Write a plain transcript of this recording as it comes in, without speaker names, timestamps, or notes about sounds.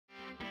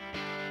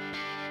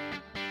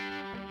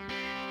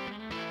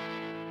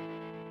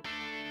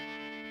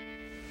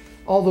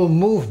Although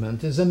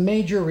movement is a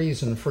major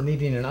reason for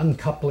needing an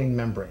uncoupling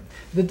membrane,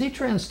 the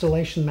DITRA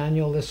installation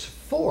manual lists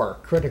 4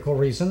 critical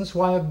reasons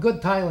why a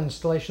good tile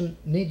installation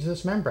needs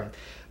this membrane.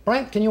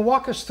 Brian, can you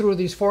walk us through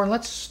these 4, and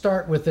let's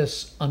start with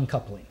this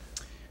uncoupling.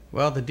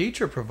 Well, the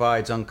DITRA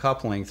provides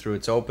uncoupling through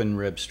its open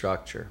rib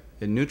structure.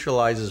 It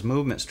neutralizes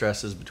movement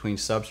stresses between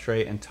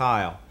substrate and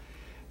tile.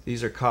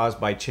 These are caused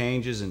by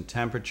changes in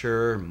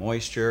temperature,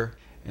 moisture,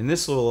 and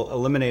this will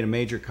eliminate a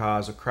major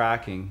cause of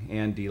cracking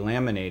and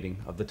delaminating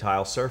of the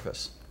tile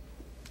surface.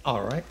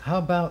 All right, how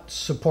about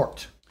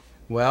support?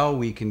 Well,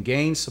 we can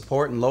gain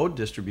support and load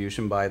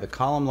distribution by the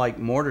column-like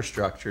mortar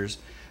structures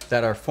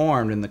that are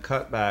formed in the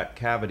cutback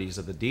cavities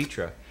of the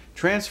DITRA,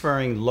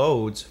 transferring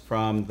loads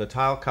from the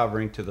tile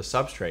covering to the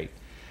substrate.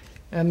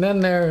 And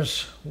then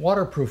there's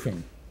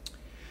waterproofing.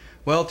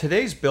 Well,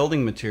 today's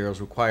building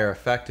materials require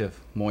effective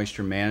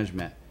moisture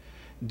management.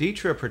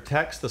 DITRA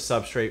protects the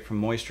substrate from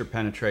moisture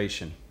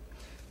penetration.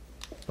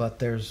 But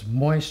there's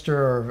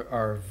moisture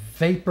or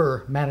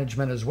vapor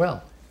management as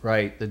well.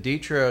 Right. The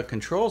DITRA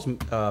controls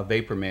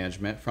vapor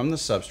management from the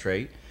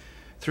substrate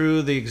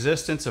through the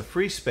existence of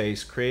free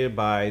space created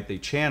by the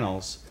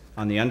channels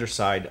on the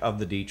underside of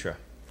the DITRA.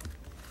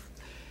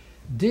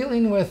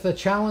 Dealing with the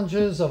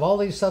challenges of all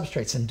these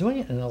substrates and doing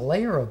it in a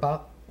layer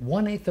about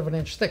 1/8 of an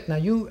inch thick. Now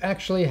you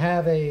actually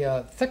have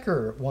a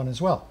thicker one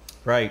as well.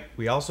 Right.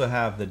 We also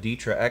have the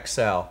DITRA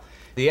XL.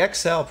 The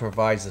XL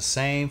provides the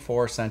same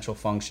 4 essential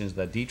functions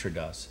that DITRA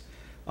does: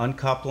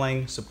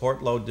 uncoupling,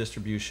 support load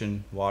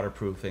distribution,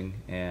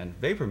 waterproofing, and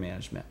vapor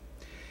management.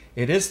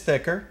 It is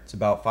thicker. It's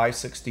about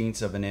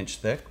 5/16 of an inch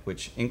thick,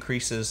 which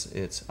increases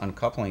its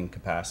uncoupling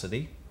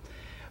capacity.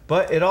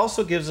 But it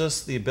also gives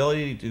us the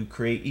ability to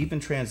create even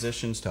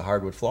transitions to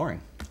hardwood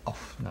flooring. Oh,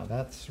 now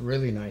that's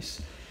really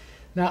nice.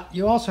 Now,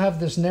 you also have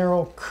this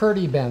narrow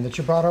Curdy band that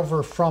you brought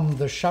over from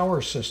the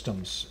shower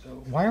systems.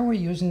 Why are we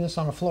using this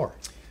on a floor?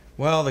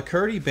 Well, the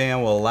Curdy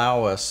band will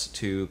allow us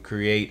to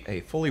create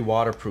a fully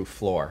waterproof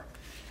floor.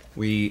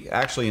 We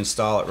actually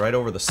install it right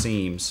over the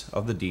seams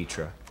of the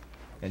DITRA,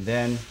 and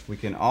then we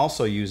can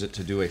also use it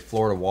to do a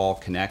floor-to-wall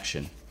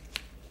connection.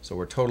 So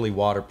we're totally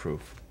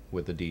waterproof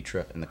with the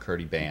DITRA and the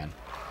Curdy band.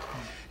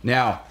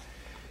 Now,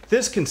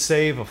 this can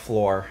save a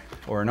floor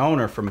or an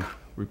owner from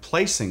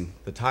replacing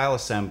the tile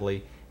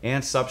assembly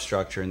and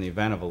substructure in the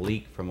event of a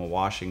leak from a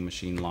washing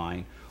machine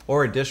line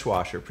or a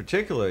dishwasher,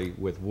 particularly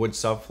with wood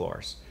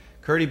subfloors.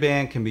 Curdy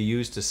band can be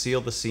used to seal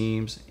the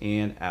seams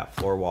and at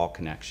floor wall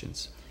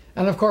connections.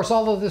 And of course,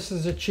 all of this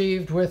is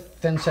achieved with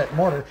thin-set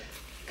mortar.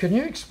 Can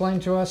you explain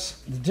to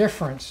us the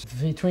difference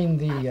between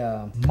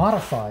the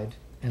modified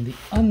and the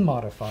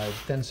unmodified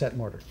thin-set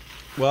mortar?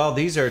 Well,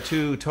 these are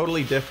 2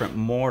 totally different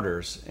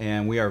mortars,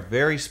 and we are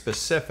very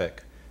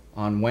specific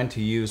on when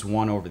to use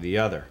one over the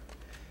other.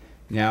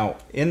 Now,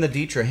 in the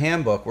DITRA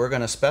handbook, we're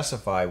going to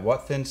specify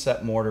what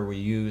thin-set mortar we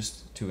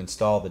use to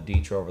install the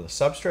DITRA over the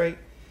substrate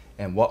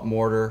and what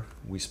mortar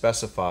we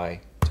specify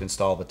to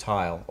install the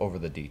tile over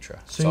the DITRA.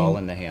 It's all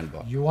in the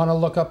handbook. You want to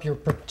look up your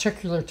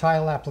particular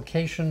tile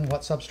application,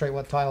 what substrate,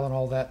 what tile, and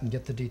all that, and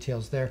get the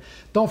details there.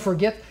 Don't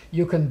forget,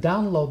 you can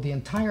download the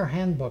entire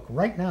handbook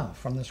right now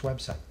from this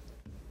website.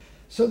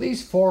 So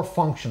these 4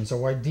 functions are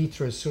why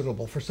DITRA is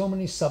suitable for so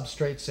many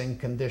substrates and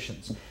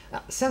conditions.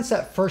 Now, since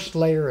that first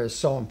layer is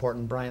so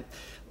important, Brian,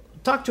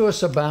 talk to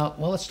us about,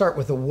 well, let's start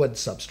with a wood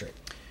substrate.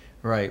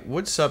 Right.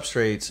 Wood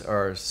substrates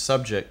are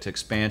subject to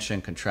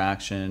expansion,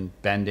 contraction,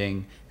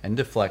 bending, and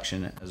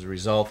deflection as a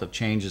result of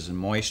changes in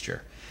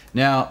moisture.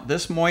 Now,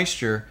 this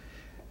moisture,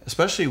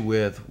 especially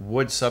with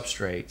wood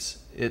substrates,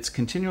 it's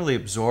continually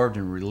absorbed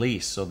and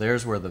released, so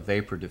there's where the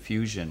vapor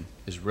diffusion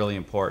is really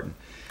important.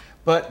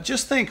 But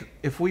just think,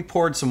 if we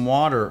poured some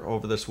water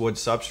over this wood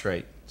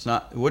substrate,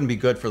 it wouldn't be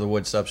good for the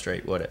wood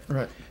substrate, would it?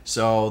 Right.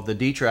 So the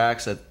DITRA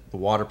acts as the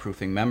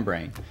waterproofing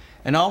membrane.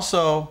 And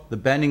also the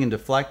bending and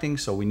deflecting,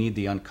 so we need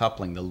the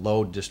uncoupling, the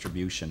load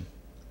distribution.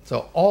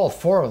 So all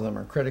 4 of them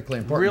are critically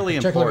important, Really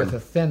particularly important.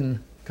 with a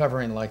thin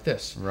covering like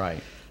this.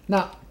 Right.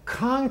 Now,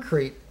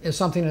 concrete is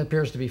something that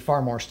appears to be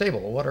far more stable.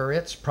 What are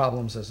its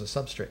problems as a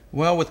substrate?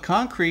 Well, with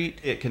concrete,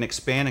 it can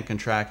expand and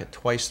contract at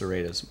twice the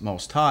rate as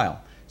most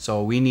tile.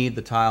 So we need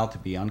the tile to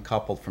be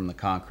uncoupled from the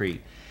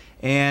concrete.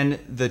 And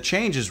the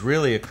changes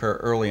really occur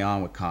early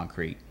on with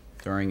concrete.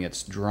 During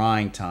its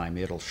drying time,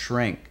 it'll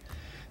shrink.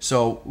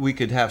 So we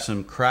could have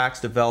some cracks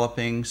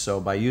developing. So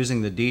by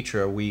using the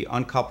DITRA, we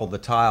uncouple the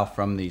tile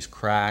from these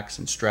cracks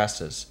and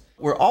stresses.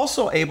 We're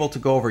also able to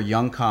go over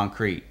young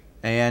concrete.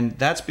 And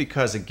that's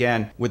because,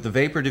 again, with the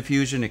vapor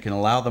diffusion, it can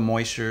allow the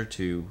moisture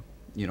to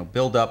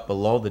build up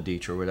below the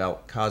DITRA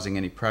without causing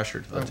any pressure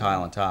to the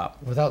tile on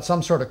top. Without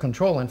some sort of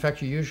control. In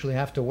fact, you usually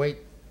have to wait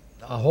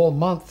a whole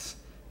month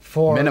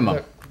for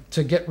minimum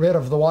to get rid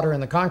of the water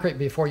in the concrete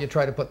before you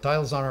try to put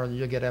tiles on, or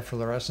you get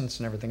efflorescence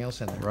and everything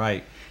else in there.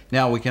 Right.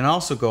 Now we can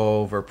also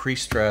go over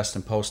pre-stressed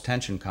and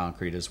post-tension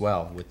concrete as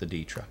well with the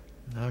DITRA.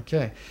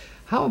 Okay.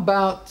 How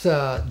about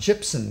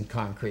gypsum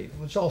concrete,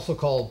 which is also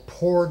called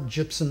poured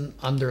gypsum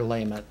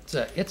underlayment?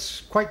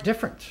 It's quite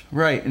different.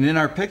 Right, and in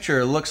our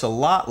picture it looks a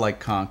lot like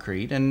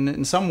concrete, and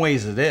in some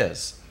ways it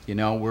is. You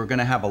know, we're going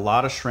to have a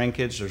lot of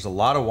shrinkage. There's a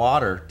lot of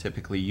water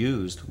typically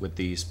used with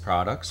these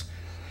products.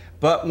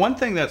 But one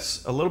thing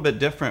that's a little bit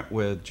different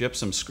with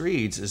gypsum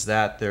screeds is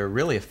that they're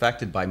really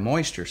affected by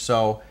moisture.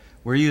 So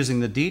we're using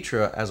the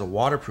DITRA as a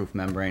waterproof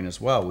membrane as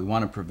well. We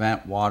want to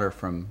prevent water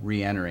from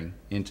re-entering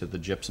into the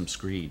gypsum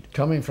screed.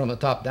 Coming from the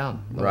top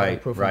down. The Right,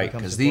 waterproofing because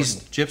becomes these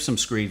important. gypsum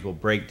screeds will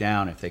break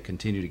down if they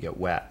continue to get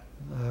wet.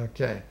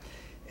 Okay.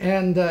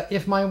 And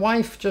if my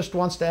wife just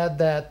wants to add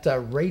that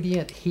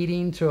radiant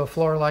heating to a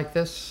floor like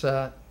this,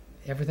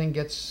 everything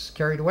gets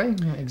carried away,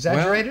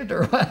 exaggerated,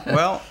 or what?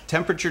 Well,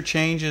 temperature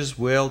changes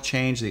will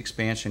change the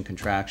expansion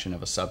contraction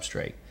of a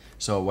substrate.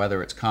 So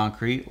whether it's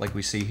concrete, like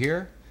we see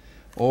here,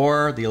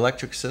 or the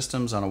electric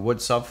systems on a wood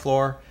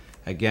subfloor,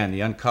 again,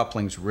 the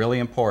uncoupling is really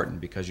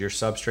important because your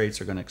substrates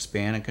are going to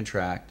expand and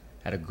contract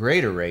at a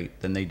greater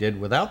rate than they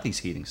did without these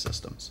heating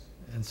systems.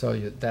 And so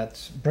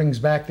that brings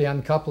back the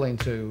uncoupling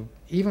to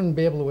even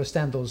be able to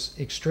withstand those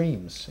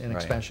extremes in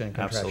expansion and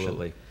contraction.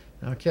 Absolutely.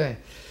 Okay.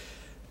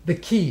 The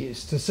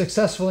keys to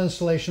successful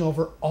installation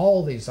over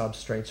all these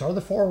substrates are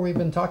the four we've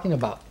been talking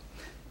about.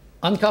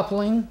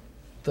 Uncoupling,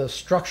 the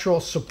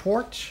structural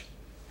support,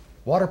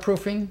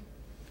 waterproofing,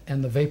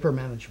 and the vapor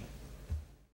management.